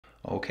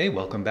Okay,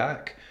 welcome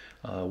back.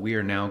 We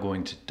are now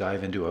going to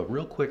dive into a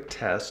real quick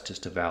test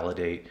just to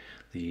validate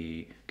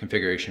the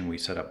configuration we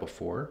set up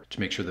before to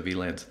make sure the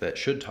VLANs that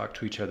should talk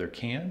to each other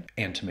can,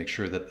 and to make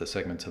sure that the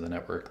segments of the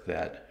network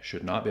that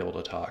should not be able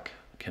to talk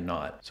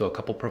cannot. So a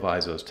couple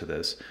provisos to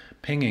this.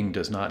 Pinging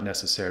does not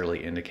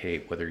necessarily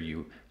indicate whether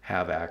you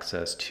have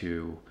access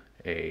to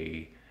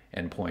a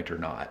endpoint or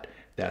not.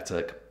 That's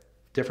a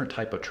different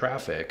type of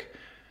traffic.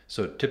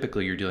 So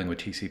typically you're dealing with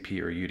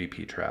TCP or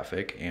UDP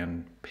traffic,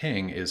 and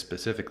ping is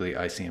specifically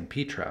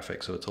ICMP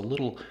traffic. So it's a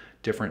little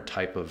different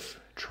type of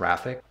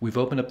traffic. We've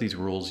opened up these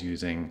rules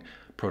using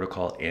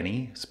protocol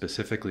any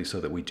specifically so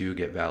that we do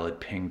get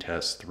valid ping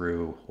tests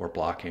through or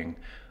blocking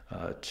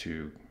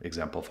to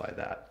exemplify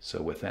that.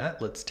 So with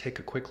that, let's take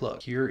a quick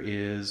look. Here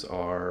is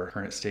our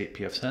current state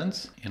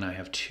pfSense, and I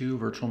have two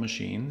virtual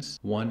machines.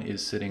 One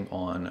is sitting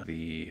on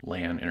the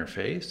LAN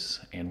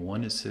interface, and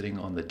one is sitting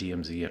on the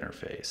DMZ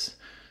interface.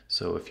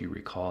 So if you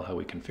recall how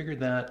we configured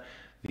that,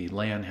 the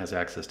LAN has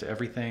access to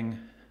everything.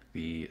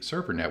 The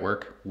server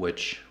network,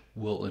 which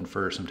we'll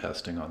infer some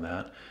testing on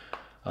that,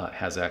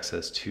 has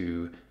access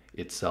to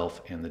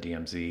itself and the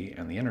DMZ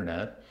and the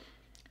internet.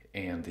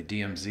 And the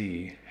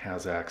DMZ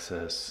has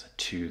access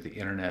to the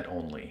internet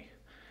only.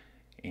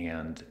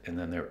 And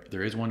then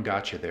there is one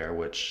gotcha there,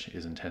 which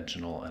is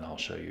intentional, and I'll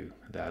show you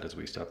that as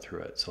we step through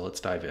it. So let's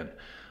dive in.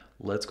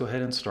 Let's go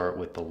ahead and start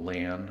with the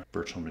LAN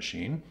virtual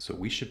machine. So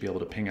we should be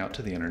able to ping out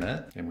to the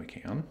internet, and we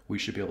can. We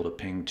should be able to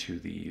ping to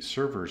the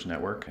server's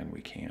network, and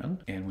we can.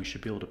 And we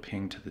should be able to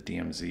ping to the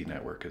DMZ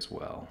network as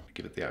well.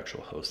 Give it the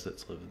actual host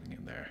that's living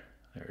in there.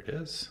 There it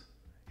is.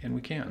 And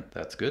we can.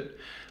 That's good.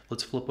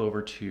 Let's flip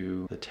over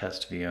to the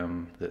test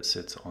VM that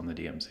sits on the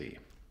DMZ.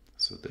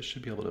 So this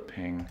should be able to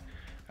ping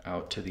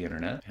out to the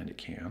internet, and it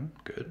can.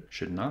 Good.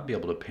 Should not be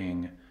able to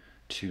ping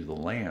to the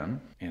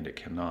LAN, and it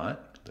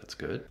cannot. That's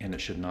good. And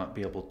it should not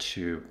be able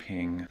to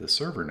ping the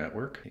server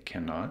network. It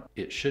cannot.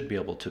 It should be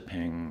able to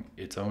ping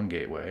its own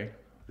gateway,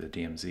 the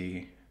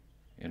DMZ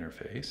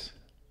interface,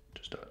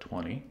 just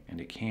 .20,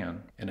 and it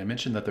can. And I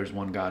mentioned that there's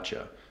one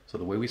gotcha. So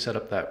the way we set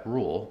up that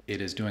rule,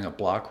 it is doing a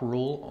block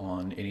rule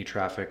on any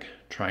traffic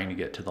trying to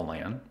get to the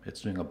LAN.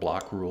 It's doing a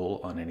block rule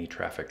on any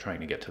traffic trying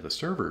to get to the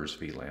server's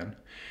VLAN,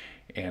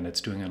 and it's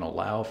doing an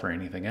allow for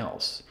anything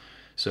else.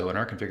 So in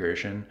our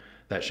configuration,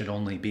 that should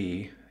only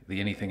be the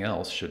anything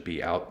else should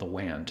be out the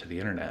WAN to the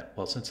internet.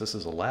 Well, since this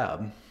is a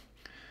lab,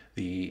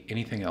 the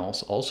anything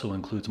else also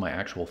includes my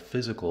actual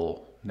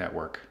physical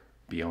network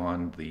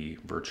beyond the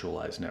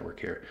virtualized network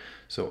here.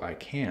 So I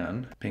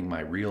can ping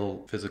my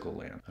real physical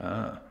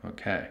LAN.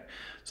 Okay.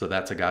 So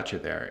that's a gotcha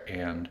there.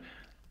 And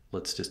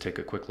let's just take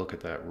a quick look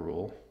at that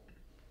rule.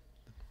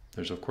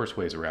 There's of course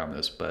ways around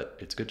this, but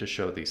it's good to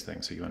show these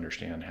things so you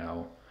understand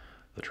how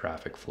the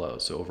traffic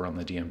flows. So over on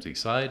the DMZ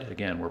side,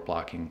 again, we're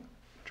blocking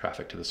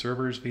traffic to the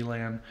server's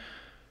VLAN,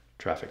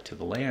 traffic to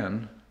the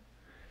LAN,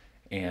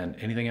 and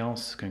anything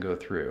else can go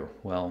through.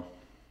 Well,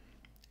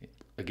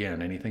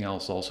 again, anything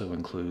else also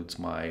includes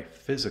my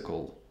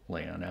physical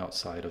LAN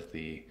outside of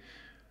the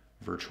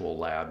virtual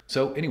lab.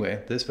 So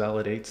anyway, this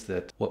validates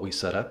that what we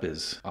set up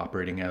is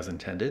operating as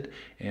intended,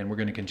 and we're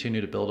going to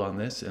continue to build on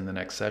this in the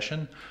next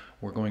session.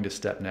 We're going to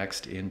step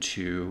next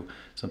into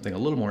something a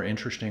little more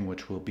interesting,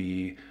 which will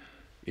be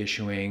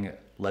issuing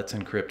Let's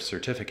Encrypt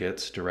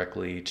certificates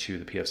directly to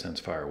the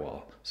pfSense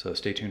firewall. So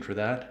stay tuned for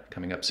that,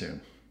 coming up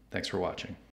soon. Thanks for watching.